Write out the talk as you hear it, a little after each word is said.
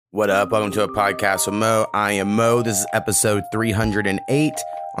What up? Welcome to a podcast with Mo. I am Mo. This is episode 308.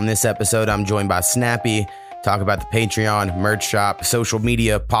 On this episode, I'm joined by Snappy. Talk about the Patreon, merch shop, social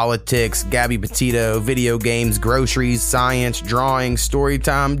media, politics, Gabby Petito, video games, groceries, science, drawing, story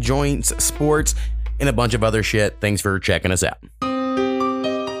time, joints, sports, and a bunch of other shit. Thanks for checking us out.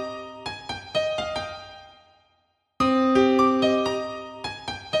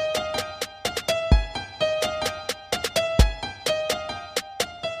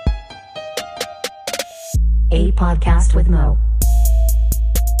 A podcast with Mo.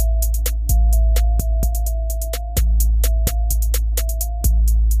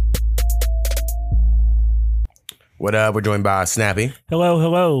 What up? We're joined by Snappy.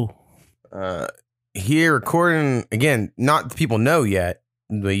 Hello. Here recording, again, not the people know yet,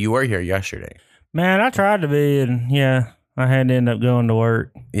 but you were here yesterday. Man, I tried to be, and yeah, I had to end up going to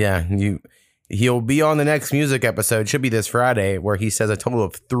work. Yeah, he'll be on the next music episode, should be this Friday, where he says a total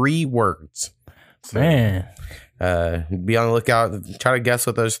of 3 words. So, Man. Be on the lookout. Try to guess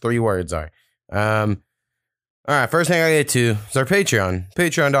what those 3 words are. All right, first thing I get to is our Patreon.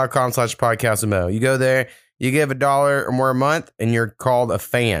 Patreon.com/podcastmo. You go there, you give $1 or more a month, and you're called a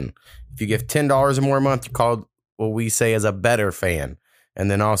fan. If you give $10 or more a month, you're called what we say is a better fan.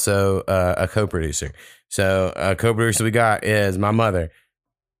 And then also a co-producer. So a co-producer we got is my mother,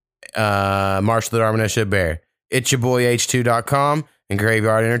 Marshall the Darmanisha Bear, It's Your Boy H2.com, and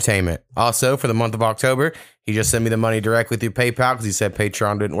Graveyard Entertainment. Also, for the month of October, he just sent me the money directly through PayPal because he said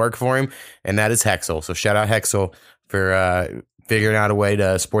Patreon didn't work for him, and that is Hexel. So shout out Hexel for figuring out a way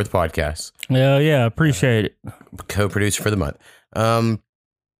to support the podcast. Yeah, appreciate it. Co-producer for the month. All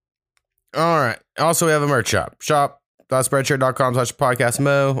right. Also, we have a merch shop.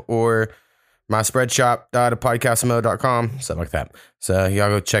 Shop.spreadshirt.com/podcastmo or myspreadshop.podcastmo.com, something like that. So y'all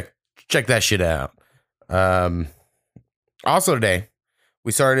go check that shit out. Also today,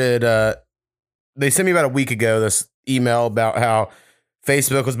 we started, they sent me about a week ago this email about how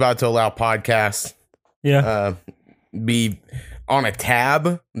Facebook was about to allow podcasts be on a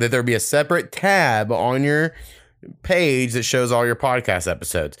tab, that there'd be a separate tab on your page that shows all your podcast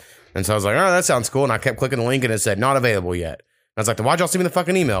episodes. And so I was like, oh, that sounds cool. And I kept clicking the link and it said not available yet. And I was like, why'd y'all send me the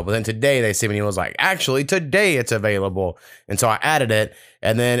fucking email? But then today they sent me an email. I was like, actually, today it's available. And so I added it.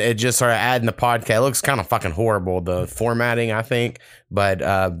 And then it just started adding the podcast. It looks kind of fucking horrible, the formatting, I think. But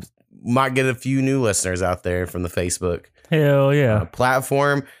might get a few new listeners out there from the Facebook Hell yeah.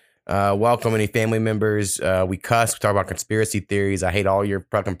 platform. Welcome any family members. We cuss. We talk about conspiracy theories. I hate all your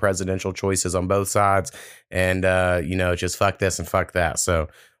fucking presidential choices on both sides. And, just fuck this and fuck that. So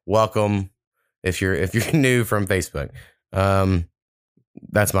welcome if you're new from Facebook.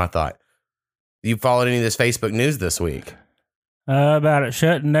 That's my thought. You followed any of this Facebook news this week? About it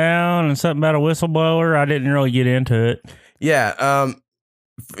shutting down and something about a whistleblower. I didn't really get into it. Yeah.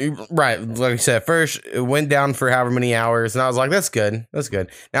 Right. Like I said, first it went down for however many hours, and I was like, that's good.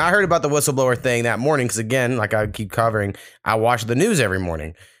 Now, I heard about the whistleblower thing that morning because, again, like I keep covering, I watch the news every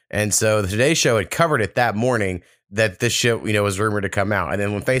morning. And so the Today Show had covered it that morning that this shit, was rumored to come out. And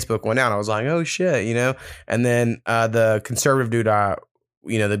then when Facebook went out, I was like, oh, shit, And then the conservative dude,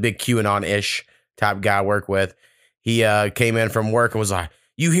 the big QAnon-ish type guy I work with, he came in from work and was like,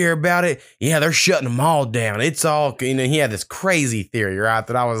 you hear about it? Yeah, they're shutting them all down. It's all, he had this crazy theory, right?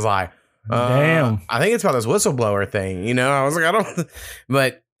 That I was like, damn. I think it's about this whistleblower thing, I was like, I don't,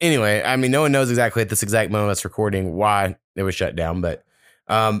 but anyway, I mean, no one knows exactly at this exact moment that's recording why it was shut down, but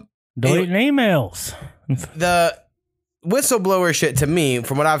deleting emails. The whistleblower shit, to me,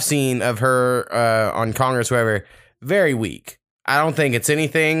 from what I've seen of her on Congress, whatever, very weak. I don't think it's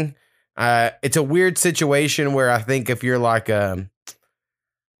anything. It's a weird situation where I think if you're like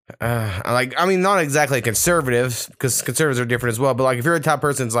not exactly conservatives, because conservatives are different as well, but like if you're a type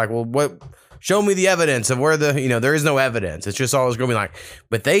person, it's like, well, what? Show me the evidence of where there is no evidence. It's just always going to be like,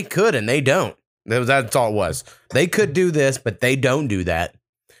 but they could and they don't. That's all it was. They could do this, but they don't do that.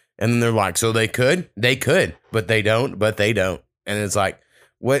 And then they're like, so they could, but they don't. And it's like,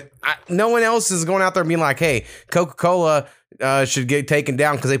 what? No one else is going out there being like, hey, Coca-Cola should get taken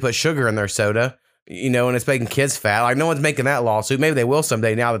down because they put sugar in their soda. And it's making kids fat. Like, no one's making that lawsuit. Maybe they will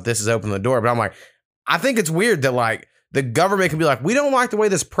someday now that this has opened the door. But I'm like, I think it's weird that, like, the government can be like, we don't like the way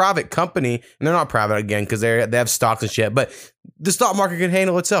this private company, and they're not private again because they have stocks and shit, but the stock market can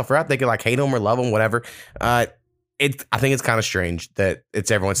handle itself, right? They can, like, hate them or love them, whatever. I think it's kind of strange that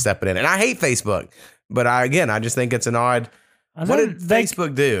it's everyone stepping in. And I hate Facebook. But I just think it's an odd. What did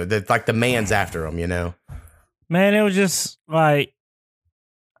Facebook do that, like, the man's after them, Man, it was just like,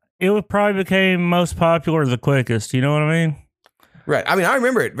 it would probably became most popular the quickest. You know what I mean? Right. I mean, I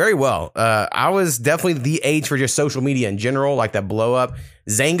remember it very well. I was definitely the age for just social media in general, like that blow up.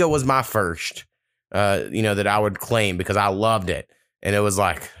 Zanga was my first, that I would claim because I loved it. And it was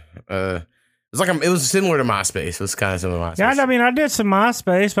like, it was similar to MySpace. It was kind of similar to MySpace. Yeah, I mean, I did some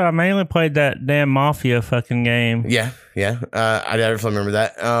MySpace, but I mainly played that damn Mafia fucking game. Yeah. I definitely remember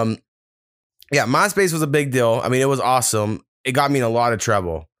that. Yeah, MySpace was a big deal. I mean, it was awesome. It got me in a lot of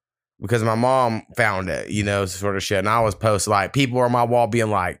trouble because my mom found it, sort of shit. And I was posting, like, people on my wall being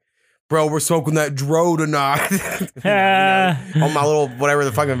like, bro, we're smoking that dro tonight. On my little, whatever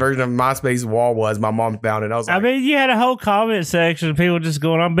the fucking version of MySpace wall was, my mom found it. I was like, I mean, you had a whole comment section of people just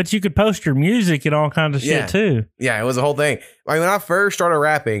going on, but you could post your music and all kinds of shit too. Yeah, it was a whole thing. I mean, when I first started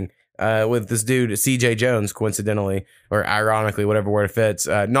rapping with this dude, CJ Jones, coincidentally, or ironically, whatever word it fits,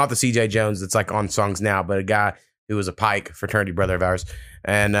 not the CJ Jones that's like on songs now, but a guy who was a Pike fraternity brother of ours.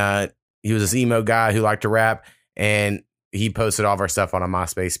 And he was this emo guy who liked to rap, and he posted all of our stuff on a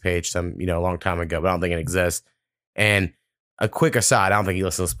MySpace page a long time ago, but I don't think it exists. And a quick aside, I don't think he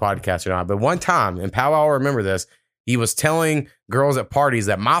listens to this podcast or not, but one time, and Powwow will remember this, he was telling girls at parties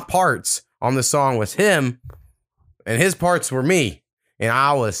that my parts on the song was him and his parts were me. And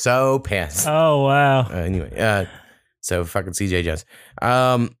I was so pissed. Oh, wow. Anyway, so fucking CJ Jones.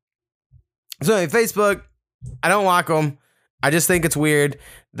 So Facebook, I don't like them. I just think it's weird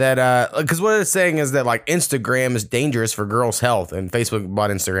that, because what it's saying is that like Instagram is dangerous for girls' health, and Facebook bought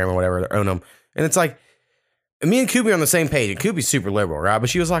Instagram or whatever, they own them. And it's like, me and Kubi are on the same page, and Kubi's super liberal, right?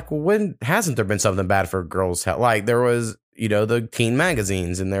 But she was like, well, when hasn't there been something bad for girls' health? Like there was, the teen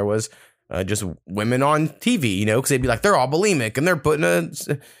magazines, and there was just women on TV, because they'd be like, they're all bulimic, and they're putting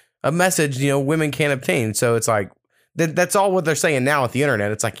a message, women can't obtain. So it's like, that's all what they're saying now with the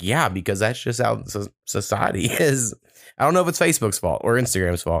internet. It's like, yeah, because that's just how society is. I don't know if it's Facebook's fault or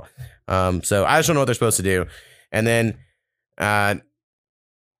Instagram's fault. So I just don't know what they're supposed to do. And then I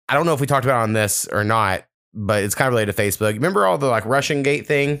don't know if we talked about it on this or not, but it's kind of related to Facebook. Remember all the like Russian Gate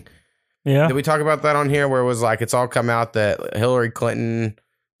thing? Yeah. Did we talk about that on here where it was like it's all come out that Hillary Clinton's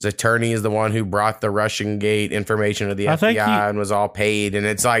attorney is the one who brought the Russian Gate information to the FBI and was all paid? And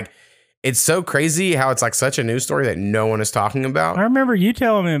it's like, it's so crazy how it's like such a news story that no one is talking about. I remember you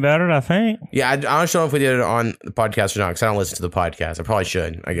telling me about it, I think. Yeah, I don't know if we did it on the podcast or not because I don't listen to the podcast. I probably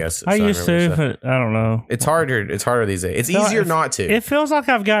should, I guess. I used to, but I don't know. It's harder these days. It's easier not to. It feels like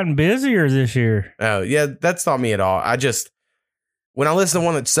I've gotten busier this year. Oh, yeah, that's not me at all. When I listen to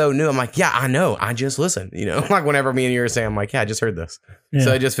one that's so new, I'm like, yeah, I know. I just listened. Like whenever me and you are saying, I'm like, yeah, I just heard this. Yeah.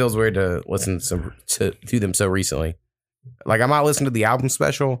 So it just feels weird to listen to them so recently. Like I might listen to the album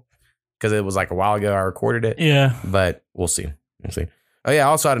special because it was like a while ago I recorded it. Yeah. But we'll see. Oh, yeah. I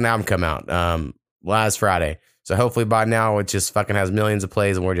also had an album come out last Friday. So hopefully by now it just fucking has millions of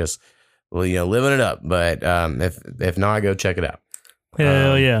plays and we're just, living it up. But if not, go check it out.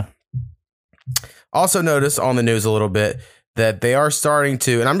 Hell yeah. Also notice on the news a little bit that they are starting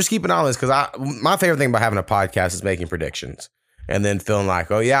to, and I'm just keeping an eye on this because my favorite thing about having a podcast is making predictions and then feeling like,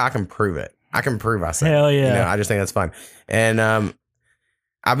 oh, yeah, I can prove it. I can prove I said it. Hell yeah. I just think that's fun. And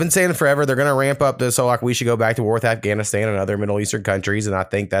I've been saying it forever. They're going to ramp up this. So like we should go back to war with Afghanistan and other Middle Eastern countries. And I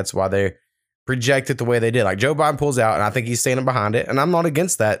think that's why they project it the way they did. Like Joe Biden pulls out and I think he's standing behind it. And I'm not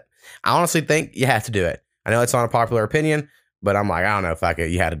against that. I honestly think you have to do it. I know it's not a popular opinion, but I'm like, I don't know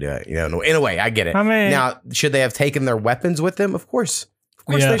if you had to do it. In a way, I get it. I mean, now, should they have taken their weapons with them? Of course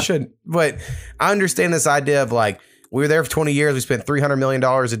they should. But I understand this idea of like, we were there for 20 years. We spent $300 million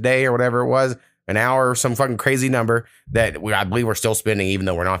a day or whatever it was. An hour or some fucking crazy number that I believe we're still spending, even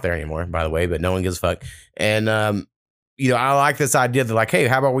though we're not there anymore, by the way, but no one gives a fuck. And, I like this idea that like, hey,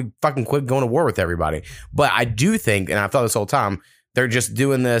 how about we fucking quit going to war with everybody? But I do think, and I've thought this whole time, they're just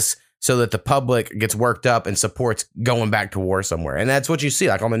doing this so that the public gets worked up and supports going back to war somewhere. And that's what you see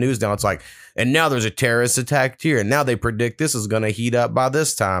like on the news now. It's like, and now there's a terrorist attack here. And now they predict this is going to heat up by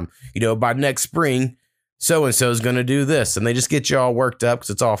this time, by next spring. So-and-so is going to do this. And they just get you all worked up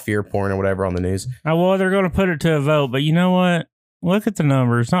because it's all fear porn or whatever on the news. Well, they're going to put it to a vote. But you know what? Look at the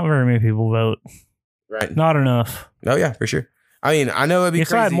numbers. Not very many people vote. Right. Not enough. Oh, yeah, for sure. I mean, I know it'd be crazy.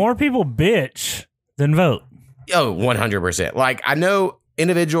 It's like more people bitch than vote. Oh, 100%. Like, I know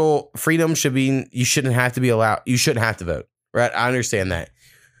individual freedom you shouldn't have to be allowed. You shouldn't have to vote. Right? I understand that.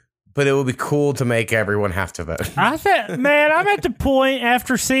 But it would be cool to make everyone have to vote. I'm at the point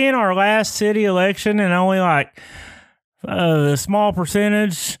after seeing our last city election and only like a small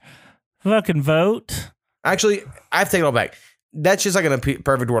percentage fucking vote. Actually, I have to take it all back. That's just like in a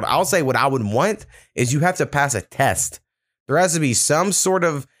perfect world. I'll say what I would want is you have to pass a test. There has to be some sort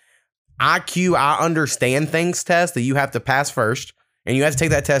of IQ, I understand things test that you have to pass first. And you have to take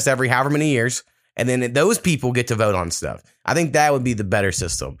that test every however many years. and then those people get to vote on stuff. I think that would be the better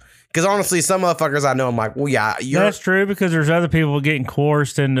system. Because honestly, some motherfuckers I know, I'm like, well, yeah, that's true, because there's other people getting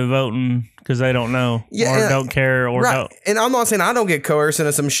coerced into voting because they don't know or don't care or don't. And I'm not saying I don't get coerced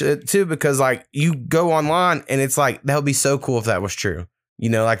into some shit too, because like you go online and it's like, that would be so cool if that was true. You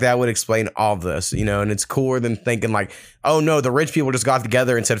know, like that would explain all of this, you know, and it's cooler than thinking like, oh no, the rich people just got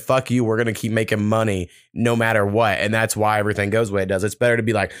together and said, fuck you, we're going to keep making money no matter what. And that's why everything goes the way it does. It's better to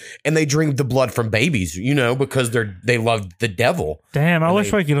be like, and they drink the blood from babies, you know, because they love the devil. Damn, I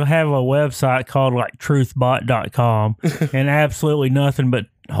wish we could have a website called like truthbot.com and absolutely nothing but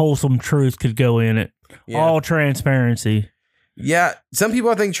wholesome truth could go in it. Yeah. All transparency. Yeah, some people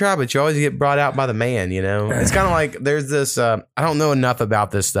I think try, but you always get brought out by the man, you know? It's kind of like there's this, I don't know enough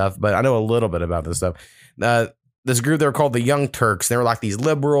about this stuff, but I know a little bit about this stuff. This group, they're called the Young Turks. They were like these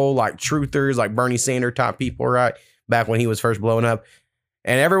liberal, like truthers, like Bernie Sanders type people, right? Back when he was first blowing up.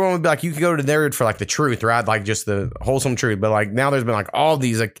 And everyone would be like, you could go to there for like the truth, right? Like just the wholesome truth. But like now there's been like all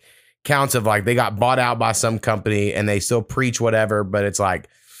these accounts of like they got bought out by some company and they still preach whatever, but it's like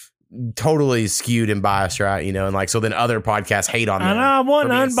totally skewed and biased, right? You know, and like so then other podcasts hate on them. I know, I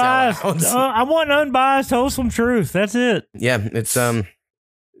want unbiased. I want unbiased, wholesome truth. That's it. Yeah, it's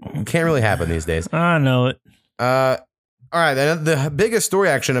can't really happen these days. I know it. All right, the biggest story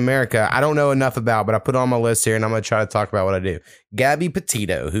action in America, I don't know enough about, but I put it on my list here, and I'm going to try to talk about what I do. Gabby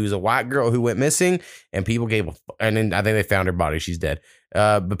Petito, who's a white girl who went missing, and people and then I think they found her body. She's dead.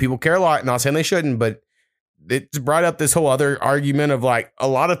 But people care a lot. Not saying they shouldn't, but it's brought up this whole other argument of like a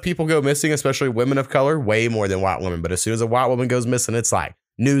lot of people go missing, especially women of color, way more than white women. But as soon as a white woman goes missing, it's like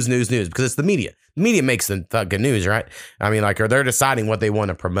news, because it's the media. The media makes the fucking news, right? I mean, like, or they're deciding what they want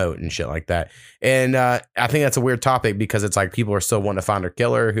to promote and shit like that. And I think that's a weird topic because it's like people are still wanting to find their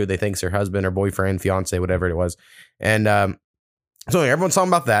killer, who they think's their husband or boyfriend, fiance, whatever it was. And so everyone's talking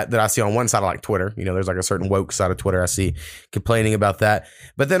about that I see on one side of like Twitter. You know, there's like a certain woke side of Twitter I see complaining about that.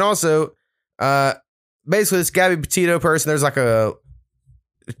 But then also, basically, this Gabby Petito person, there's like like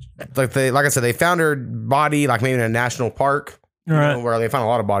I said, they found her body like maybe in a national park, right, where they found a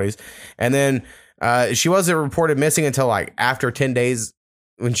lot of bodies, and then she wasn't reported missing until like after 10 days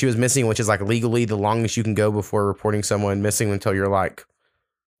when she was missing, which is like legally the longest you can go before reporting someone missing until you're like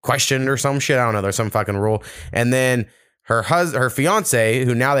questioned or some shit. I don't know. There's some fucking rule. And then her fiance,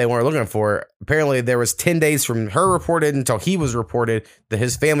 who now they weren't looking for, apparently there was 10 days from her reported until he was reported that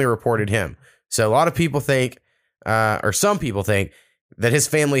his family reported him. So a lot of people think, or some people think, that his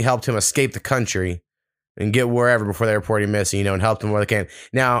family helped him escape the country and get wherever before they report him missing, you know, and helped him where they can.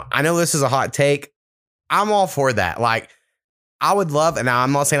 Now, I know this is a hot take. I'm all for that. Like, I would love, and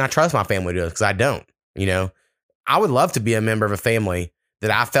I'm not saying I trust my family to do this because I don't, you know. I would love to be a member of a family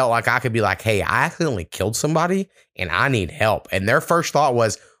that I felt like I could be like, hey, I accidentally killed somebody and I need help. And their first thought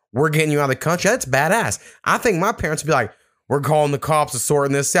was, we're getting you out of the country. That's badass. I think my parents would be like, we're calling the cops and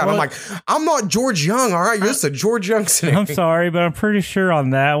sorting this out. Well, I'm like, I'm not George Young, all right? You're just a George Young scenario. I'm sorry, but I'm pretty sure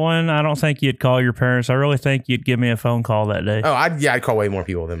on that one, I don't think you'd call your parents. I really think you'd give me a phone call that day. Oh, I'd call way more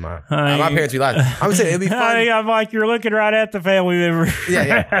people than my parents would be like, I'm saying it'd be fun. I'm like, you're looking right at the family member.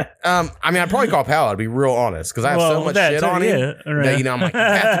 Yeah. I mean, I'd probably call Pal. I'd be real honest because I have so much shit on him that, you know, I'm like, you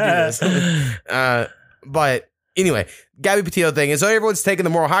have to do this. But anyway, Gabby Petito thing. And so everyone's taking the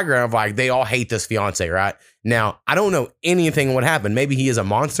moral high ground of like, they all hate this fiance, right? Now, I don't know anything what happened. Maybe he is a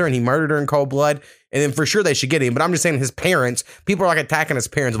monster and he murdered her in cold blood. And then for sure they should get him. But I'm just saying his parents, people are like attacking his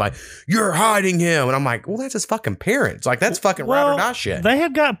parents like, you're hiding him. And I'm like, well, that's his fucking parents. Like, that's fucking ride or die shit. They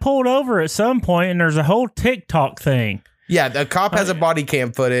had got pulled over at some point and there's a whole TikTok thing. Yeah, the cop has a body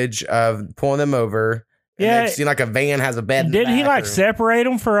cam footage of pulling them over. Yeah, it seemed like a van has a bed. Didn't he like separate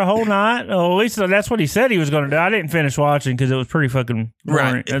them for a whole night? Well, at least that's what he said he was going to do. I didn't finish watching because it was pretty fucking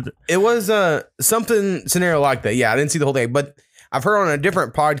boring. Right. It was something scenario like that. Yeah, I didn't see the whole thing, but I've heard on a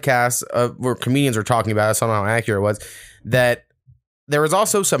different podcast where comedians were talking about it, somehow how accurate it was, that there was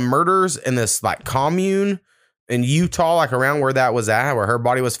also some murders in this like commune in Utah, like around where that was at, where her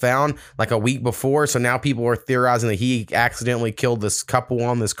body was found like a week before. So now people are theorizing that he accidentally killed this couple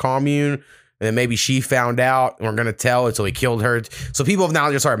on this commune. And then maybe she found out and we're going to tell until he killed her. So people have now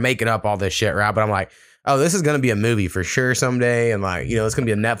just started making up all this shit, right? But I'm like, oh, this is going to be a movie for sure someday. And like, you know, it's going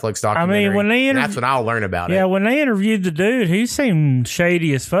to be a Netflix documentary. I mean, that's when I'll learn about it. Yeah, when they interviewed the dude, he seemed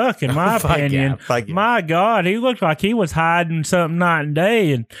shady as fuck, in my opinion. Yeah. My God, he looked like he was hiding something night and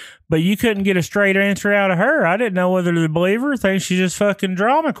day. But you couldn't get a straight answer out of her. I didn't know whether to believe her or think she's just fucking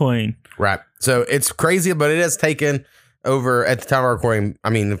drama queen. Right. So it's crazy, but it has taken over at the time of recording. I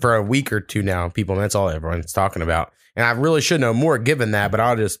mean, for a week or two now, people, that's all everyone's talking about. And I really should know more given that, but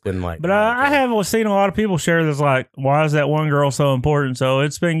I've just been like. But I have seen a lot of people share this, like, why is that one girl so important? So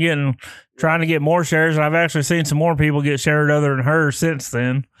it's been trying to get more shares, and I've actually seen some more people get shared other than her since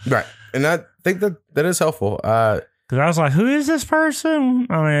then. Right. And I think that is helpful. Because I was like, who is this person?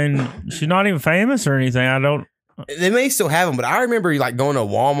 I mean, she's not even famous or anything. I don't. They may still have them, but I remember like going to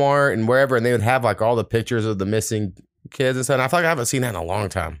Walmart and wherever, and they would have like all the pictures of the missing kids and stuff. And I feel like I haven't seen that in a long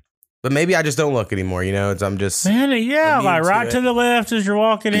time. But maybe I just don't look anymore, you know? I'm just... Man, yeah, like right to the left as you're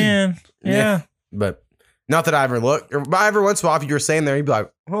walking in. Yeah. But not that I ever look. Every once in a while, if you were saying there, you'd be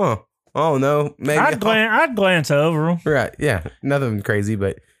like, oh no, maybe. I'd glance over them. Right, yeah. Nothing crazy,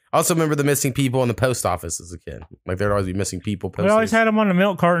 but I also remember the missing people in the post office as a kid. Like, there'd always be missing people posters. We always had them on the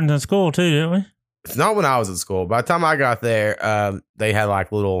milk cartons in school, too, didn't we? It's not when I was in school. By the time I got there, they had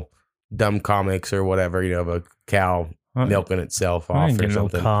like little dumb comics or whatever, you know, of a cow milking itself off or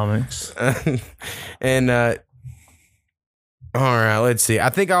something. No comics. And all right, let's see. I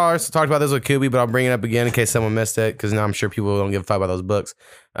think I also talked about this with Kubi, but I'll bring it up again in case someone missed it, because now I'm sure people don't give a fuck about those books.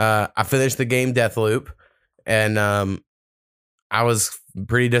 I finished the game Deathloop, and I was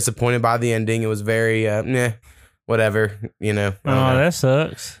pretty disappointed by the ending. It was very whatever, you know. That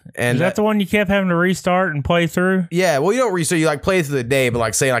sucks. And is that the one you kept having to restart and play through? Yeah, well, you don't restart. You like play through the day, but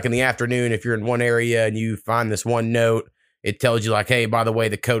like say like in the afternoon, if you're in one area and you find this one note, it tells you like, hey, by the way,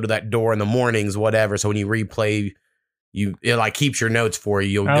 the code of that door in the mornings, whatever. So when you replay, it like keeps your notes for you.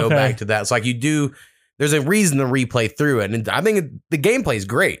 You'll go back to that. It's like you do. There's a reason to replay through it, and I think the gameplay is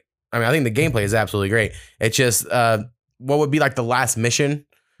great. I mean, I think the gameplay is absolutely great. It's just what would be like the last mission.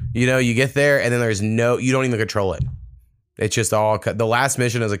 You know, you get there and then you don't even control it. It's just all the last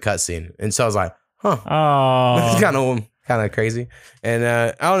mission is a cutscene. And so I was like, huh. Oh. It's kind of crazy. And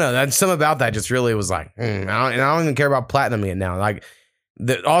I don't know. That's something about that just really was like, I don't even care about platinum yet now. Like,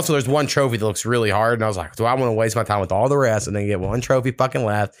 also there's one trophy that looks really hard. And I was like, do I want to waste my time with all the rest and then get one trophy fucking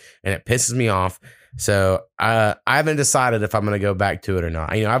left? And it pisses me off. So I haven't decided if I'm going to go back to it or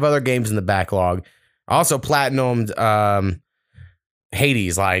not. You know, I have other games in the backlog. I also platinumed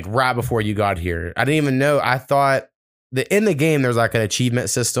Hades, like right before you got here. I didn't even know. I thought that in the game there's like an achievement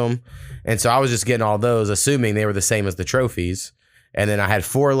system, and so I was just getting all those, assuming they were the same as the trophies. And then I had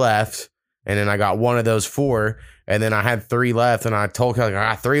 4 left, and then I got one of those 4, and then I had 3 left, and I told her like,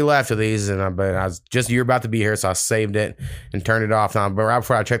 I got 3 left of these, but I was just, you're about to be here, so I saved it and turned it off. But right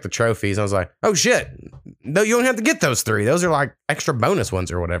before I checked the trophies, I was like, oh shit, no, you don't have to get those 3. Those are like extra bonus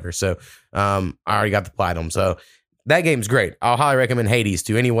ones or whatever. So I already got the platinum. So that game's great. I'll highly recommend Hades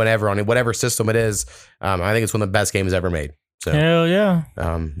to anyone ever on whatever system it is. I think it's one of the best games ever made. So hell yeah.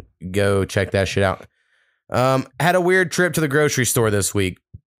 Go check that shit out. Had a weird trip to the grocery store this week.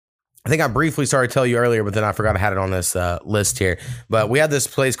 I think I briefly started to tell you earlier, but then I forgot I had it on this list here. But we had this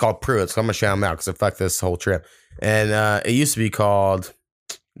place called Pruitt's. So I'm going to shout them out because it fucked this whole trip. And it used to be called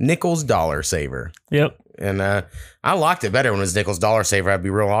Nichols Dollar Saver. Yep. And I liked it better when it was Nichols Dollar Saver, I'd be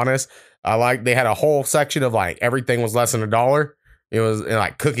real honest. They had a whole section of like everything was less than $1. It was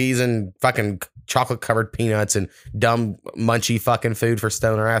like cookies and fucking chocolate covered peanuts and dumb munchy fucking food for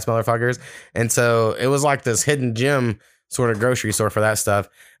stoner ass motherfuckers. And so it was like this hidden gem sort of grocery store for that stuff.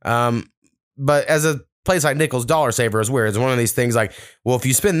 But as a place like Nichols Dollar Saver is weird. It's one of these things like, well, if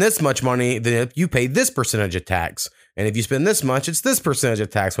you spend this much money, then you pay this percentage of tax. And if you spend this much, it's this percentage of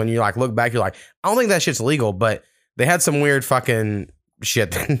tax. When you like look back, you're like, I don't think that shit's legal, but they had some weird fucking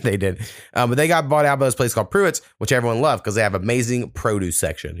shit they did. But they got bought out by this place called Pruitt's, which everyone loved because they have amazing produce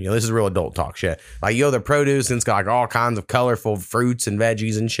section. You know, this is real adult talk shit. Like, you know, their produce, and it's got like all kinds of colorful fruits and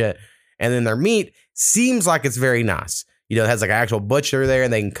veggies and shit. And then their meat seems like it's very nice. You know, it has like an actual butcher there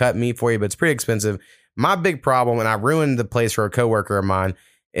and they can cut meat for you, but it's pretty expensive. My big problem, and I ruined the place for a coworker of mine,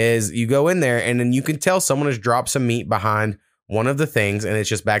 is you go in there and then you can tell someone has dropped some meat behind one of the things, and it's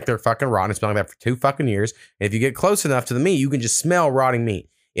just back there fucking rotten. It's been like that for 2 fucking years. And if you get close enough to the meat, you can just smell rotting meat.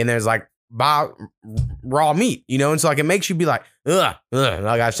 And there's like raw meat, you know? And so like it makes you be like, ugh,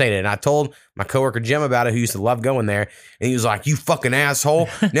 like I said it. And I told my coworker Jim about it, who used to love going there. And he was like, you fucking asshole.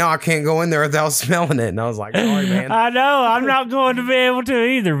 Now I can't go in there without smelling it. And I was like, sorry, man. I know. I'm not going to be able to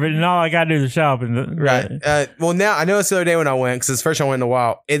either, but no, I got to do the shopping. Right. Well, now I noticed the other day when I went, because it's the first time I went in a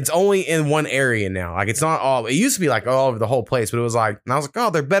while, it's only in one area now. Like, it's not all, it used to be like all over the whole place, but it was like, and I was like, oh,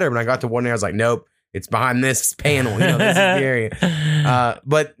 they're better. When I got to one area, I was like, nope. It's behind this panel, you know, this is the area.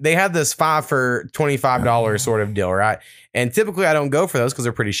 But they had this 5 for $25 sort of deal, right? And typically I don't go for those because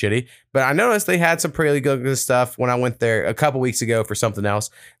they're pretty shitty. But I noticed they had some pretty good stuff when I went there a couple weeks ago for something else.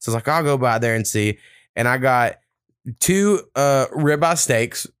 So I was like, I'll go by there and see. And I got 2 ribeye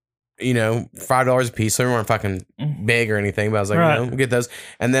steaks $5 a piece. So they weren't fucking big or anything, but I was like, Right. we'll get those.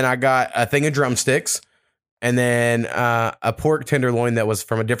 And then I got a thing of drumsticks and then a pork tenderloin that was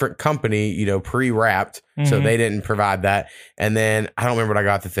from a different company, pre-wrapped. So Mhm. they didn't provide that. And then I don't remember what I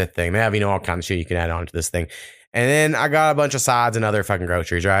got the fifth thing. They have, all kinds of shit you can add on to this thing. And then I got a bunch of sides and other fucking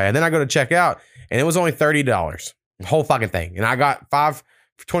groceries, right? And then I go to check out and it was only $30, the whole fucking thing. And I got 5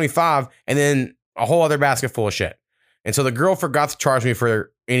 for $25 and then a whole other basket full of shit. And so the girl forgot to charge me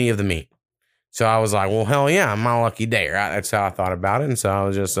for any of the meat. So I was like, well, hell yeah, my lucky day, right? That's how I thought about it. And so I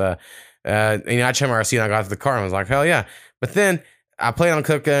was just, I checked my receipt and I got to the car and I was like, hell yeah. But then I plan on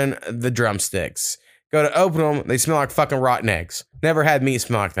cooking the drumsticks. Go to open them, they smell like fucking rotten eggs. Never had meat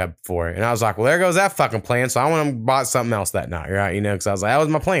smell like that before. And I was like, well, there goes that fucking plan. So I went and bought something else that night, right? Because I was like, that was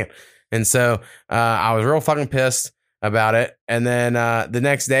my plan. And so I was real fucking pissed about it. And then the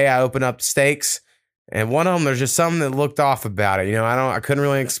next day I opened up the steaks and one of them, there's just something that looked off about it. I couldn't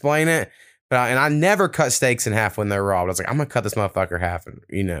really explain it. But I never cut steaks in half when they're raw. But I was like, I'm going to cut this motherfucker half,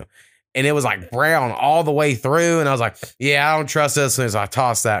 and it was like brown all the way through. And I was like, yeah, I don't trust this. And so I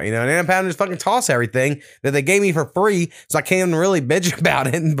tossed that, and then I'm having to just fucking toss everything that they gave me for free. So I can't even really bitch about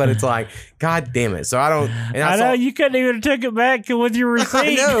it, but it's like, God damn it. So I don't, and I know you couldn't even took it back with your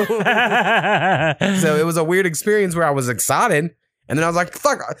receipt. I know. So it was a weird experience where I was excited. And then I was like,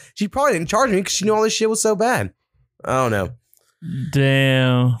 fuck, she probably didn't charge me because she knew all this shit was so bad. I don't know.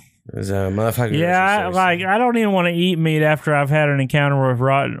 Damn. It was a motherfucker. Yeah, I don't even want to eat meat after I've had an encounter with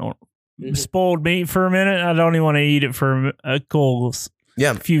rotten or spoiled meat for a minute. I don't even want to eat it for a cool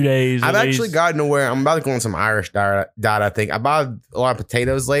few days. I've actually gotten to where I'm about to go on some Irish diet, I think. I bought a lot of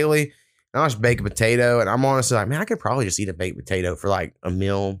potatoes lately. I just baked a potato, and I'm honestly like, man, I could probably just eat a baked potato for like a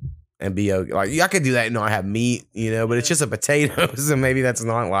meal and be okay. Like, I could do that and not have meat, but it's just a potato, so maybe that's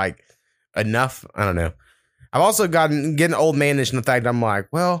not like enough. I don't know. I've also getting old manish in the fact I'm like,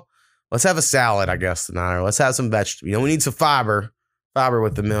 well, let's have a salad, I guess, tonight, or let's have some vegetables. We need some fiber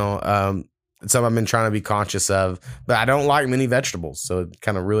with the meal. It's something I've been trying to be conscious of, but I don't like many vegetables, so it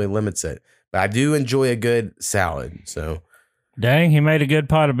kind of really limits it. But I do enjoy a good salad, so. Dang, he made a good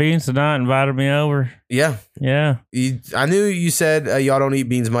pot of beans tonight, invited me over. Yeah. Yeah. I knew you said y'all don't eat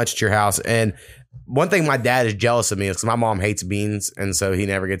beans much at your house, and one thing my dad is jealous of me is because my mom hates beans, and so he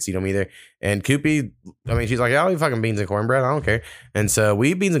never gets to eat them either. And Koopy, she's like, yeah, I'll eat fucking beans and cornbread. I don't care. And so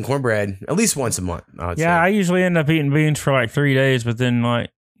we eat beans and cornbread at least once a month. I usually end up eating beans for like 3 days, but then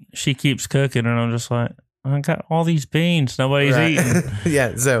she keeps cooking, and I'm just like, I got all these beans nobody's eating.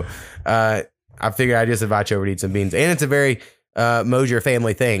 Yeah, so I figured I'd just invite you over to eat some beans. And it's a very Mosier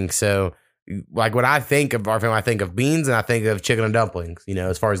family thing. So like when I think of our family, I think of beans and I think of chicken and dumplings,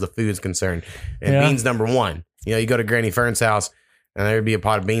 as far as the food is concerned. And beans number one. You go to Granny Fern's house and there'd be a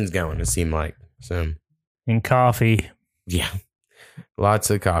pot of beans going, it seemed like. So and coffee. Yeah. Lots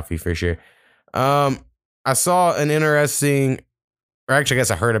of coffee for sure. I saw an interesting, or actually I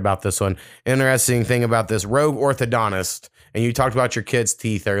guess I heard about this one, interesting thing about this rogue orthodontist. And you talked about your kids'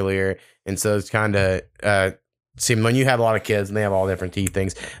 teeth earlier. And so it's kind of seemed when you have a lot of kids and they have all different teeth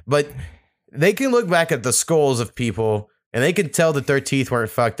things, but they can look back at the skulls of people and they can tell that their teeth weren't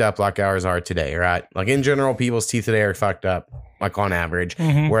fucked up like ours are today, right? Like in general, people's teeth today are fucked up, like on average,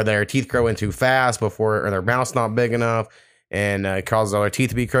 where their teeth grow in too fast or their mouth's not big enough and it causes all their teeth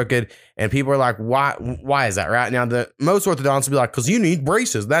to be crooked. And people are like, why is that, right? Now, most orthodontists will be like, because you need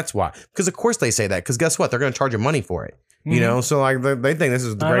braces. That's why. Because of course they say that, because guess what? They're going to charge you money for it. So like they think this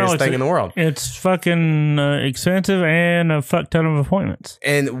is the greatest thing in the world. It's fucking expensive and a fuck ton of appointments.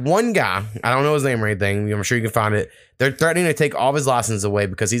 And one guy, I don't know his name or anything, I'm sure you can find it. They're threatening to take all of his license away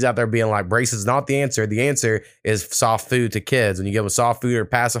because he's out there being like, braces is not the answer. The answer is soft food to kids. When you give them soft food or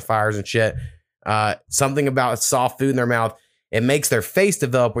pacifiers and shit, something about soft food in their mouth, it makes their face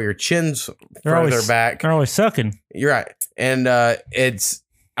develop where your chin's further back. They're always sucking. You're right. And it's,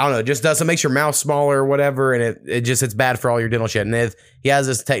 I don't know, it just does. It makes your mouth smaller or whatever, and it's bad for all your dental shit. And if he has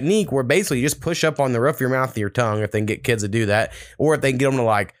this technique where basically you just push up on the roof of your mouth with your tongue, if they can get kids to do that, or if they can get them to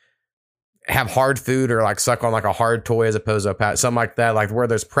like have hard food or like suck on like a hard toy as opposed to a pat, something like that, like where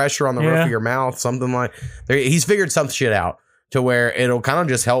there's pressure on the roof of your mouth, something like. He's figured some shit out to where it'll kind of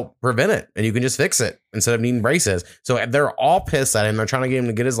just help prevent it, and you can just fix it instead of needing braces. So they're all pissed at him. They're trying to get him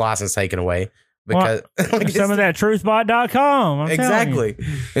to get his license taken away. Because some of that truthbot.com. Exactly.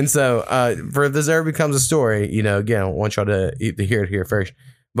 And so for This Ever Becomes a Story, again, I want y'all to hear it here first.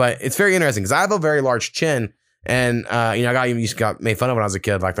 But it's very interesting because I have a very large chin. And, I got made fun of when I was a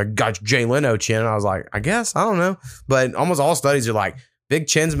kid. Like, I got Jay Leno chin. And I was like, I guess, I don't know. But almost all studies are like, big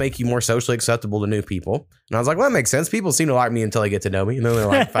chins make you more socially acceptable to new people. And I was like, well, that makes sense. People seem to like me until they get to know me. And then they're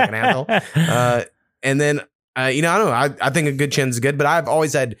like, fucking asshole. And then, I don't know. I think a good chin is good. But I've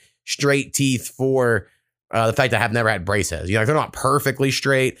always had straight teeth for the fact that I've never had braces. You know, like, they're not perfectly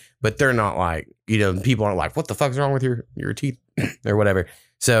straight, but they're not like, you know, people aren't like, what the fuck's wrong with your teeth or whatever.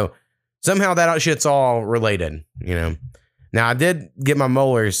 So somehow that shit's all related, you know. Now, I did get my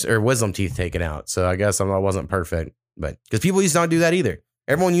molars or wisdom teeth taken out, so I guess I wasn't perfect. But because people used to not do that either.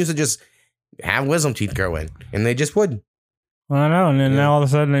 Everyone used to just have wisdom teeth grow in, and they just wouldn't. Well, I know, and then all of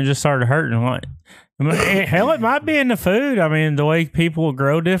a sudden they just started hurting. Like, I mean, hell, it might be in the food. I mean, the way people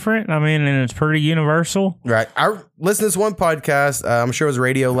grow different. I mean, and it's pretty universal. Right. I listened to this one podcast. I'm sure it was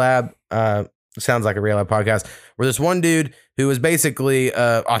Radio Lab. Sounds like a Radio Lab podcast, where this one dude who was basically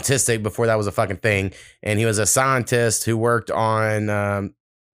autistic before that was a fucking thing, and he was a scientist who worked on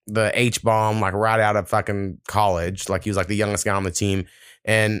the H-bomb, like right out of fucking college. Like, he was like the youngest guy on the team,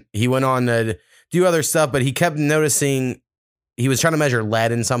 and he went on to do other stuff, but he kept noticing he was trying to measure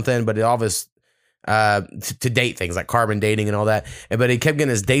lead in something, but all of his to date things like carbon dating and all that. But he kept getting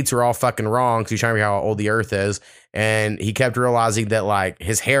his dates were all fucking wrong because he's trying to figure out how old the Earth is, and he kept realizing that like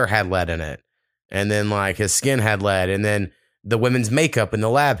his hair had lead in it, and then like his skin had lead, and then the women's makeup in the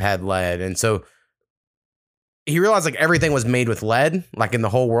lab had lead, and so he realized like everything was made with lead, like in the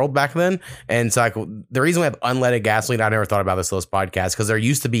whole world back then. And so like the reason we have unleaded gasoline, I never thought about this podcast, because there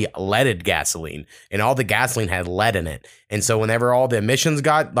used to be leaded gasoline, and all the gasoline had lead in it. And so whenever all the emissions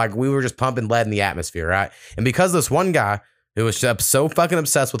got, like, we were just pumping lead in the atmosphere, right? And because this one guy who was so fucking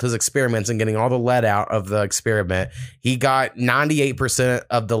obsessed with his experiments and getting all the lead out of the experiment, he got 98%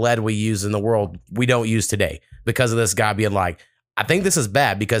 of the lead we use in the world we don't use today, because of this guy being like, I think this is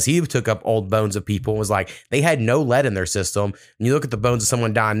bad, because he took up old bones of people and was like, they had no lead in their system. And you look at the bones of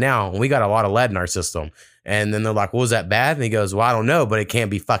someone dying now, and we got a lot of lead in our system. And then they're like, well, was that bad? And he goes, well, I don't know, but it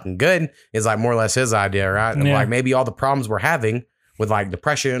can't be fucking good. It's like more or less his idea, right? And like, maybe all the problems we're having with like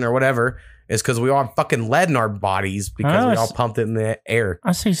depression or whatever is because we all have fucking lead in our bodies, because we all pumped it in the air.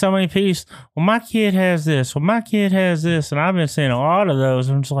 I see so many people. Well, my kid has this. Well, my kid has this. And I've been seeing a lot of those.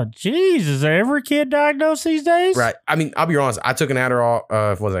 And I'm just like, Jesus, is every kid diagnosed these days? Right. I mean, I'll be honest. I took an Adderall,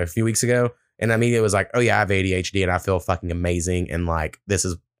 was it a few weeks ago? And immediately was like, oh yeah, I have ADHD and I feel fucking amazing. And like,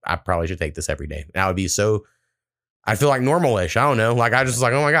 I probably should take this every day. And I would be I feel like normal-ish. I don't know. Like, I just was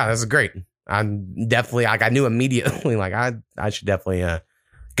like, oh my God, this is great. I'm definitely, like, I knew immediately, like, I should definitely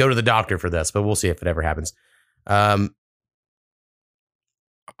go to the doctor for this, but we'll see if it ever happens. Also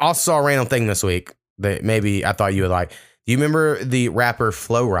saw a random thing this week that maybe I thought you would like. Do you remember the rapper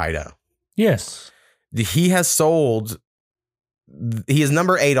Flo Rida? Yes. He is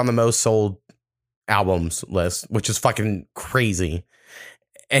number 8 on the most sold albums list, which is fucking crazy.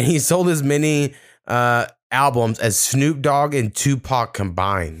 And he sold as many albums as Snoop Dogg and Tupac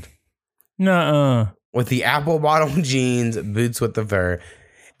combined. Nuh-uh. With the apple bottom jeans, boots with the fur.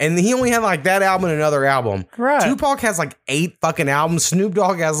 And he only had like that album and another album. Right. Tupac has like 8 fucking albums. Snoop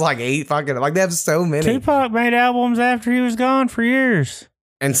Dogg has like 8 fucking, like, they have so many. Tupac made albums after he was gone for years.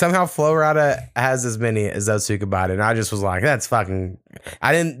 And somehow Flo Rida has as many as those two combined. And I just was like, that's fucking,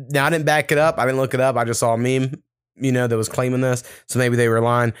 I didn't back it up. I didn't look it up. I just saw a meme, you know, that was claiming this. So maybe they were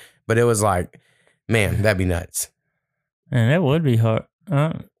lying, but it was like, man, that'd be nuts. And that would be hard.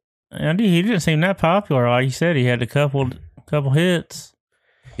 He didn't seem that popular. Like you said, he had a couple hits.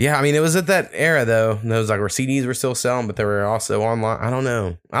 Yeah, I mean, it was at that era, though. It was like where CDs were still selling, but they were also online. I don't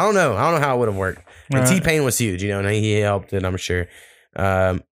know how it would have worked. And T-Pain was huge, you know, and he helped it, I'm sure.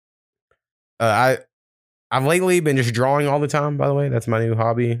 I've lately been just drawing all the time, by the way. That's my new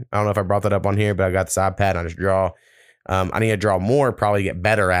hobby. I don't know if I brought that up on here, but I got this iPad and I just draw. I need to draw more, probably get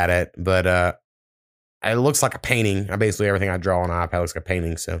better at it, but it looks like a painting. Basically, everything I draw on an iPad looks like a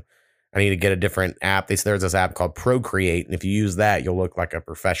painting, so I need to get a different app. There's this app called Procreate, and if you use that, you'll look like a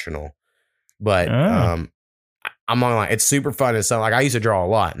professional. But I'm on, like, it's super fun. And so, like, I used to draw a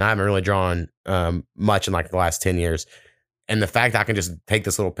lot, and I haven't really drawn much in like the last 10 years. And the fact I can just take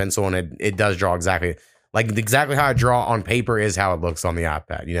this little pencil and it does draw exactly how I draw on paper is how it looks on the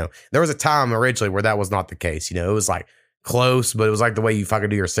iPad. You know, there was a time originally where that was not the case. You know, it was like close, but it was like the way you fucking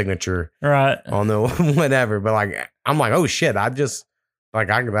do your signature, right, on the whatever. But like, I'm like, oh shit, I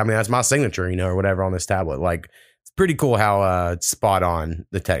mean, that's my signature, you know, or whatever on this tablet. Like, it's pretty cool how spot on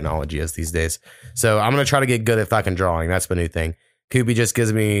the technology is these days. So I'm going to try to get good at fucking drawing. That's my new thing. Koopy just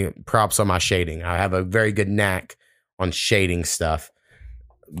gives me props on my shading. I have a very good knack on shading stuff,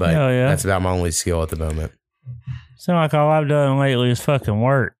 but that's about my only skill at the moment. So like all I've done lately is fucking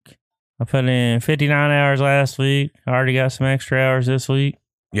work. I put in 59 hours last week. I already got some extra hours this week.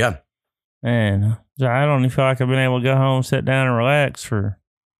 Yeah. And I don't even feel like I've been able to go home, sit down, and relax for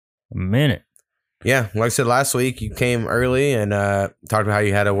a minute. Yeah, like I said last week, you came early and talked about how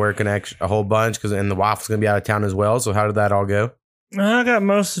you had to work a whole bunch and the wife was going to be out of town as well. So how did that all go? I got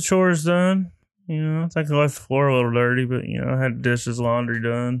most of the chores done. I think I left the floor a little dirty, but I had dishes, laundry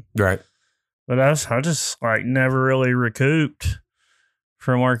done. Right. But I just never really recouped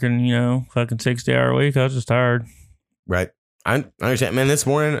from working, fucking 60-hour week. I was just tired. Right. I understand, man. This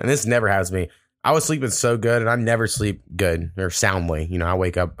morning, and this never has me. I was sleeping so good, and I never sleep good or soundly. I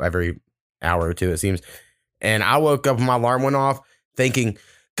wake up every hour or two, it seems. And I woke up when my alarm went off thinking,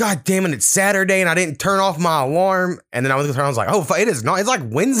 God damn it, it's Saturday and I didn't turn off my alarm. And then I was like, oh, it is not. It's like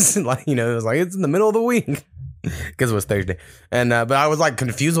Wednesday. It was like, it's in the middle of the week because it was Thursday. And, but I was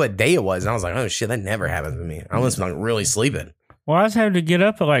confused what day it was. And I was like, oh shit, that never happens to me. I was really sleeping. Well, I just had to get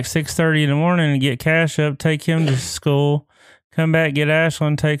up at 6:30 in the morning and get Cash up, take him to school, come back, get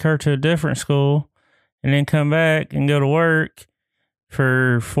Ashlyn, take her to a different school, and then come back and go to work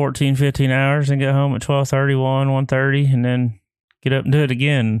for 14, 15 hours and get home at 12:30, 1:30, and then get up and do it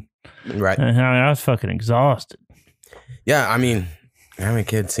again. Right. I was fucking exhausted. Yeah, having a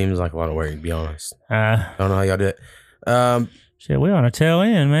kid seems like a lot of work, to be honest. I don't know how y'all do it. Shit, we on a tail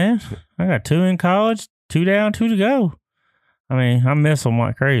end, man. I got 2 in college, 2 down, 2 to go. I miss them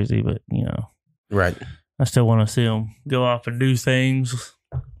like crazy, but, Right. I still want to see them go off and do things.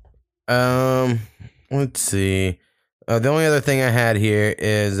 Let's see. The only other thing I had here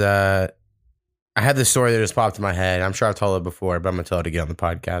is I had this story that just popped in my head. I'm sure I've told it before, but I'm going to tell it again on the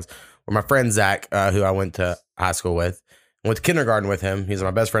podcast. Where my friend Zach, who I went to high school with, went to kindergarten with him. He's my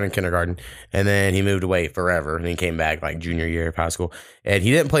best friend in kindergarten. And then he moved away forever. And he came back junior year of high school. And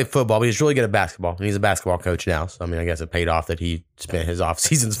he didn't play football, but he's really good at basketball. And he's a basketball coach now. So, I guess it paid off that he spent his off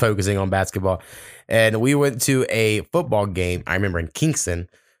seasons focusing on basketball. And we went to a football game, I remember in Kingston,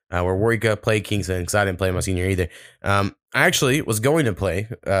 where Warwick played Kingston because I didn't play my senior either. I actually was going to play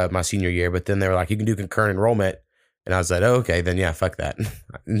my senior year, but then they were like, you can do concurrent enrollment. And I was like, oh, okay, then yeah, fuck that.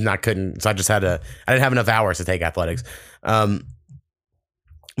 I couldn't. So I just I didn't have enough hours to take athletics. But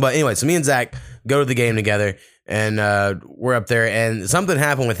anyway, so me and Zach go to the game together and we're up there and something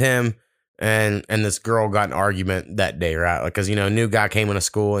happened with him and this girl got in an argument that day, right? Because, a new guy came into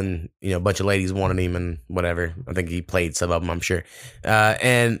school and, a bunch of ladies wanted him and whatever. I think he played some of them, I'm sure.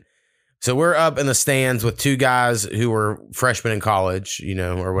 And so we're up in the stands with 2 guys who were freshmen in college,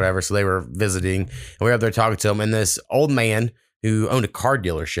 or whatever. So they were visiting and we were up there talking to them. And this old man who owned a car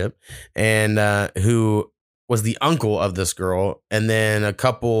dealership and who was the uncle of this girl. And then a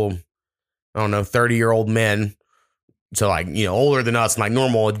couple, 30-year-old men. So older than us,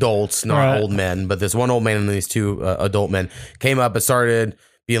 normal adults, not right. Old men. But this one old man and these 2 adult men came up and started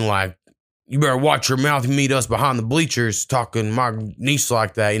being like, you better watch your mouth and meet us behind the bleachers talking my niece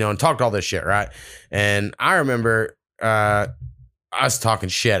like that, and talked all this shit, right? And I remember us talking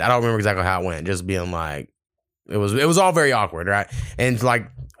shit. I don't remember exactly how it went, just being like, it was all very awkward, right? And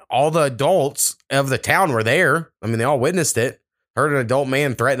all the adults of the town were there. They all witnessed it, heard an adult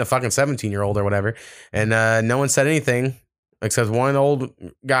man threaten a fucking 17-year-old or whatever. And no one said anything except one old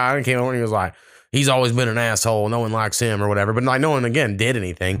guy came over and he was like, he's always been an asshole. No one likes him or whatever. But no one, again, did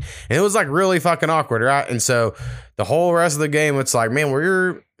anything. And it was really fucking awkward, right? And so the whole rest of the game, it's like, man,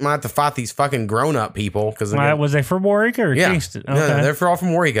 we're going to have to fight these fucking grown-up people. Was they from Warwick or Kingston? Okay. No, they're all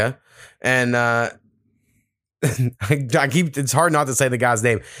from Warwick. And it's hard not to say the guy's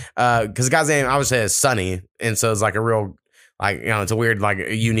name. Because the guy's name, I would say, is Sonny. And so it's a real... it's a weird,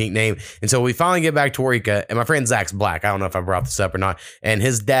 unique name. And so we finally get back to Warwick, and my friend Zach's black. I don't know if I brought this up or not. And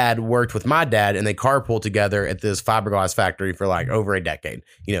his dad worked with my dad, and they carpooled together at this fiberglass factory for over a decade.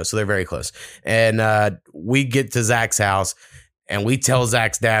 So they're very close. And we get to Zach's house, and we tell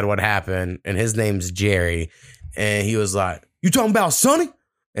Zach's dad what happened, and his name's Jerry. And he was like, you talking about Sonny?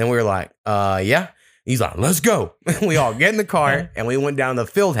 And we were like, yeah. He's like, let's go. We all get in the car, and we went down to the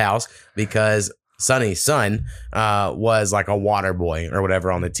field house because Sonny's son was a water boy or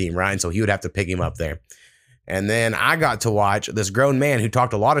whatever on the team, right? And so he would have to pick him up there. And then I got to watch this grown man who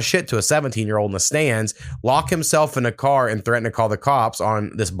talked a lot of shit to a 17-year-old in the stands lock himself in a car and threaten to call the cops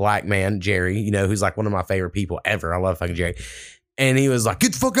on this black man, Jerry, who's one of my favorite people ever. I love fucking Jerry. And he was like,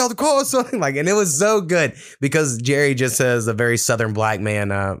 get the fuck out of the car or something. And it was so good because Jerry just has a very Southern black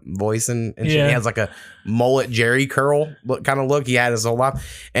man voice and shit. He has a mullet Jerry curl kind of look he had his whole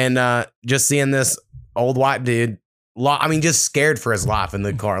life. And just seeing this old white dude, just scared for his life in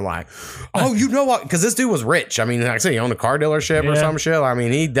the car, oh, you know what? Because this dude was rich. Like I said, he owned a car dealership or some shit.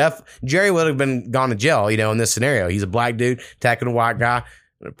 Jerry would have gone to jail, in this scenario. He's a black dude attacking a white guy.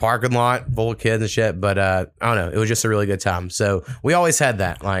 parking lot full of kids and shit. But I don't know. It was just a really good time. So we always had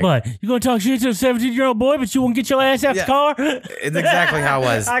that. Like, what? You gonna talk shit to a 17-year-old boy, but you won't get your ass out the car? It's exactly how it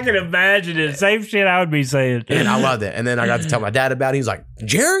was. I can imagine it. Same shit I would be saying. And I loved it. And then I got to tell my dad about it. He was like,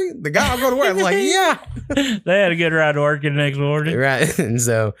 Jerry, the guy I'm going to work. I'm like, yeah. They had a good ride to work the next morning. Right. And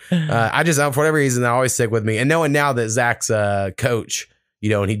so I just, for whatever reason, they always stick with me. And knowing now that Zach's a coach, you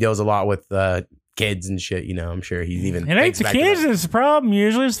know, and he deals a lot with kids and shit, you know, I'm sure he's even. It ain't the kids that's the problem.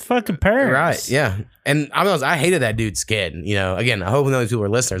 Usually it's the fucking parents. Right. Yeah. And I hated that dude's kid. You know, again, I hope none of these people are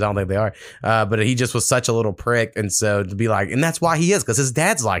listeners. I don't think they are. But he just was such a little prick. And so to be like, and that's why he is, because his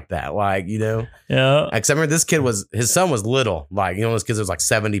dad's like that. Like, you know. Yeah. Except I remember his son was little. Like, you know, those kids was like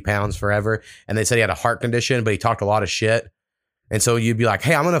 70 pounds forever. And they said he had a heart condition, but he talked a lot of shit. And so you'd be like,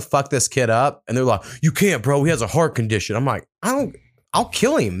 hey, I'm going to fuck this kid up. And they're like, you can't, bro. He has a heart condition. I'm like, I'll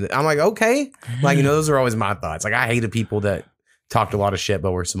kill him. I'm like, okay. Like, you know, those are always my thoughts. Like, I hated people that talked a lot of shit,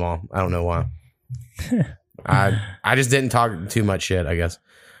 but were small. I don't know why. I just didn't talk too much shit, I guess.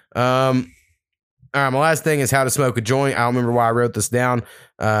 All right, my last thing is how to smoke a joint. I don't remember why I wrote this down,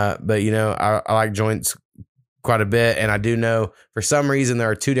 but, you know, I like joints quite a bit. And I do know for some reason there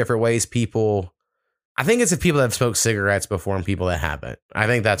are two different ways people... I think it's the people that have smoked cigarettes before and people that haven't. I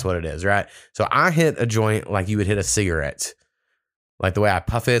think that's what it is, right? So I hit a joint like you would hit a cigarette. Like the way I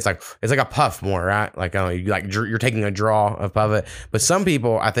puff it, it's like a puff more, right? Like, I don't know, you're taking a draw of puff it. But some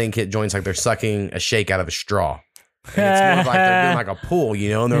people, I think, hit joints like they're sucking a shake out of a straw. And it's more like they're doing like a pull, you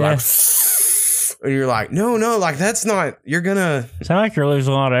know? And they're like, and you're like, no, like that's not, you're gonna. Sound like you're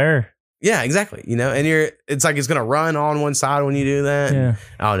losing a lot of air. Yeah, exactly. You know, and it's like it's gonna run on one side when you do that. Yeah.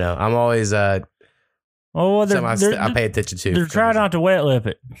 I don't know. I'm always, I pay attention to. They're trying not to wet lip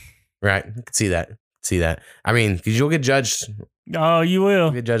it. Right. I can see that. I mean, because you'll get judged. Oh, you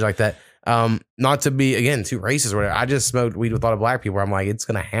will. Get judged like that. Not to be, again, too racist or whatever. I just smoked weed with a lot of black people where I'm like, it's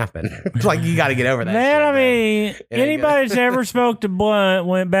going to happen. Like, you got to get over that. Man, shit, I mean, anybody that's ever smoked a blunt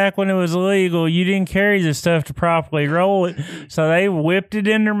went back when it was illegal. You didn't carry this stuff to properly roll it. So they whipped it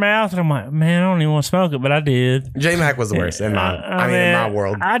in their mouth. And I'm like, man, I don't even want to smoke it, but I did. J-Mac was the worst in my, in my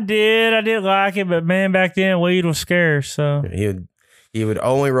world. I did like it, but man, back then weed was scarce. So he would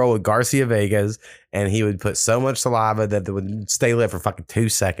only roll with Garcia Vegas, and he would put so much saliva that it would stay lit for fucking 2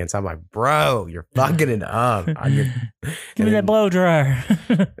 seconds. I'm like, bro, you're fucking it up. Give me that blow dryer.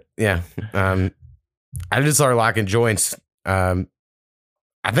 Yeah. I just started liking joints. I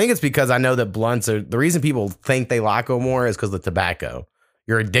think it's because I know that blunts are, the reason people think they like them more is because of the tobacco.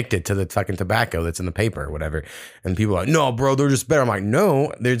 You're addicted to the fucking tobacco that's in the paper or whatever. And people are like, no, bro, they're just better. I'm like,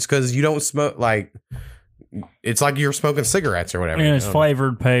 no, it's because you don't smoke, like, it's like you're smoking cigarettes or whatever. And it's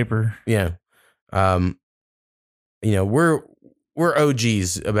flavored paper. Yeah. You know, we're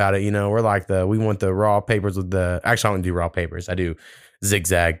OGs about it. You know, we're like we want the raw papers with actually I don't do raw papers. I do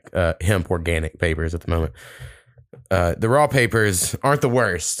zigzag hemp organic papers at the moment. The raw papers aren't the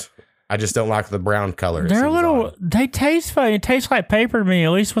worst. I just don't like the brown colors. They taste funny. It tastes like paper to me,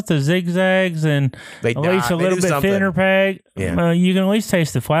 at least with the zigzags and at least a little bit thinner pack. Yeah. You can at least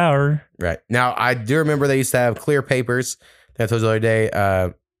taste the flour. Right. Now, I do remember they used to have clear papers. That I told you the other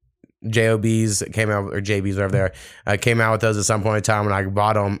day. JOBs came out, or JBs, whatever they are, came out with those at some point in time, and I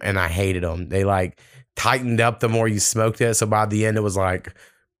bought them, and I hated them. They like tightened up the more you smoked it. So by the end, it was like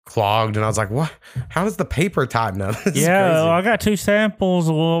clogged, and I was like, what? How does the paper tighten up? Yeah, I got 2 samples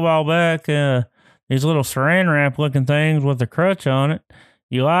a little while back. These little saran wrap looking things with a crutch on it.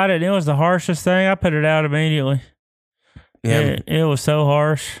 You light it, and it was the harshest thing. I put it out immediately. Yeah, it was so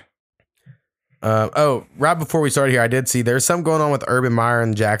harsh. Right before we started here, I did see there's something going on with Urban Meyer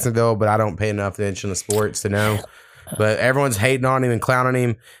in Jacksonville, but I don't pay enough attention to sports to know. But everyone's hating on him and clowning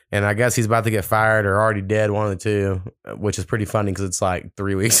him, and I guess he's about to get fired or already dead, one of the two, which is pretty funny because it's like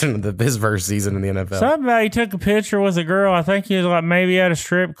 3 weeks into his first season in the NFL. Somebody took a picture with a girl. I think he was like maybe at a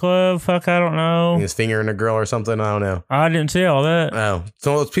strip club. Fuck, I don't know. He was fingering a girl or something. I don't know. I didn't see all that. Oh,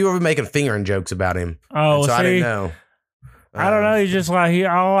 so people have been making fingering jokes about him. Oh, so I didn't know. I don't know. He's just like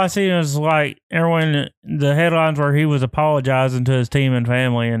all I see is like everyone. The headlines where he was apologizing to his team and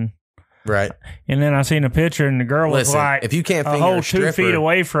family, and right. And then I seen a picture, and the girl was like, if you can't a whole 2 feet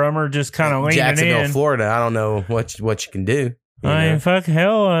away from her, just kind of leaning Jacksonville, in. Florida. I don't know what you can do. I mean, fuck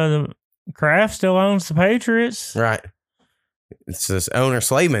hell, the Kraft still owns the Patriots, right? It's this owner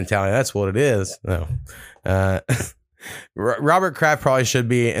slave mentality. That's what it is. No, Robert Kraft probably should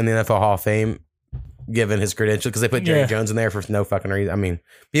be in the NFL Hall of Fame, given his credentials, because they put Jerry Jones in there for no fucking reason. I mean,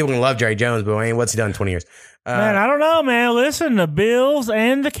 people can love Jerry Jones, but I mean, what's he done in 20 years? Man, I don't know, man. Listen, the Bills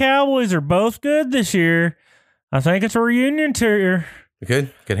and the Cowboys are both good this year. I think it's a reunion tour.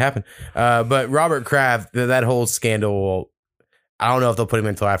 It could happen. But Robert Kraft, that whole scandal, I don't know if they'll put him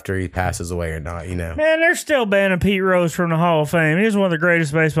until after he passes away or not, you know. Man, they're still banning Pete Rose from the Hall of Fame. He's one of the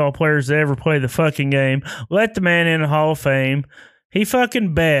greatest baseball players to ever play the fucking game. Let the man in the Hall of Fame. He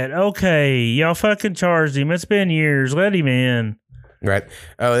fucking bet. Okay, y'all fucking charged him. It's been years. Let him in. Right.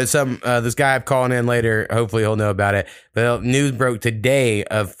 Oh, there's this guy I'm calling in later. Hopefully he'll know about it. But news broke today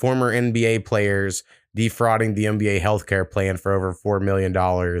of former NBA players defrauding the NBA healthcare plan for over $4 million.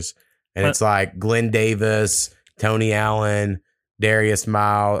 And it's like Glenn Davis, Tony Allen, Darius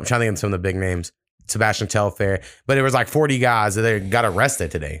Mile. I'm trying to think of some of the big names. Sebastian Telfair. But it was like 40 guys that got arrested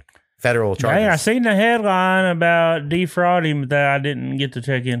today. Federal charges. Hey, I seen the headline about defrauding, but I didn't get to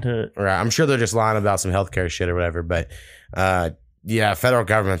check into it. Right. I'm sure they're just lying about some healthcare shit or whatever. But yeah, federal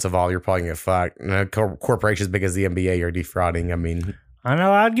governments of all, you're probably going to get fucked. Corporations big as the NBA are defrauding. I mean, I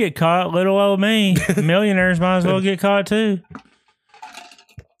know I'd get caught. Little old me. Millionaires might as well get caught too.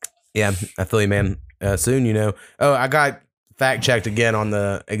 Yeah, I feel you, man. Soon, you know. Oh, I got fact checked again on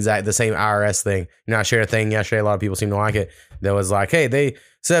the same IRS thing. You know, I shared a thing yesterday. A lot of people seem to like it. That was like, hey, they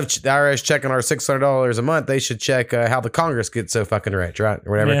instead of the IRS checking our $600 a month, they should check how the Congress gets so fucking rich, right,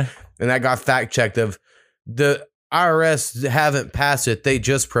 or whatever. Yeah. And that got fact checked of the IRS haven't passed it. They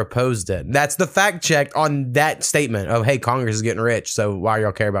just proposed it. That's the fact check on that statement of, hey, Congress is getting rich, so why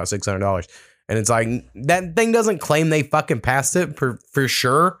y'all care about $600? And it's like, that thing doesn't claim they fucking passed it for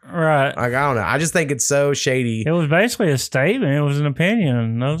sure. Right. Like, I don't know. I just think it's so shady. It was basically a statement. It was an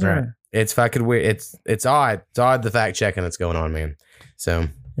opinion. Those Right. are. It's fucking weird. It's odd. It's odd the fact checking that's going on, man. So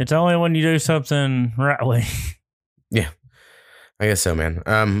It's only when you do something rightly. yeah, I guess so, man.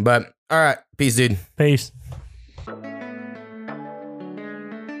 But all right, peace, dude. Peace.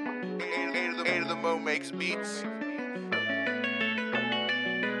 The Mo makes beats.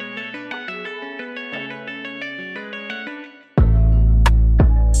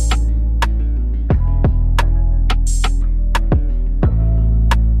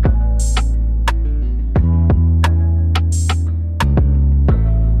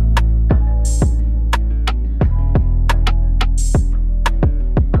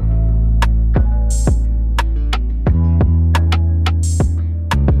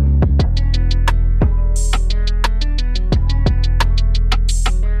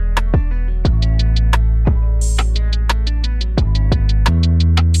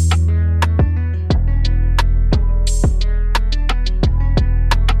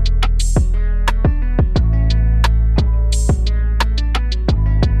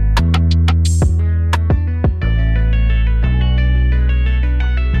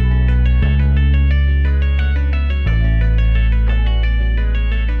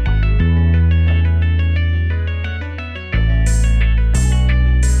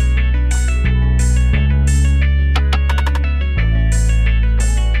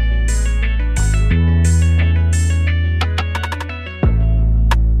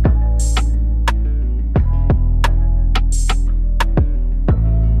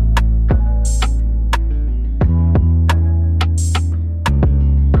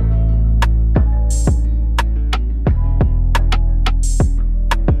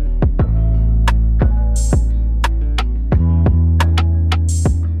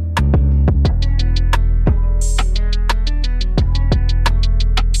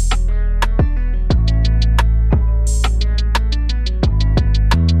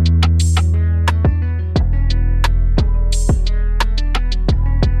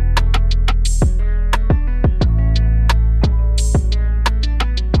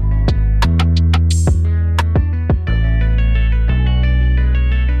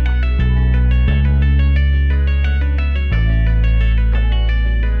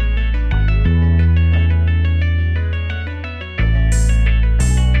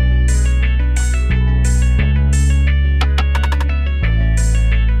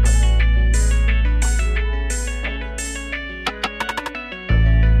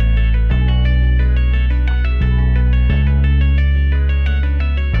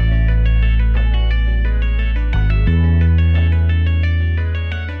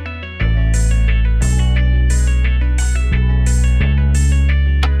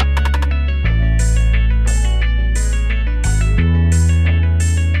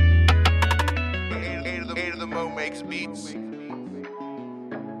 The Mo makes beats.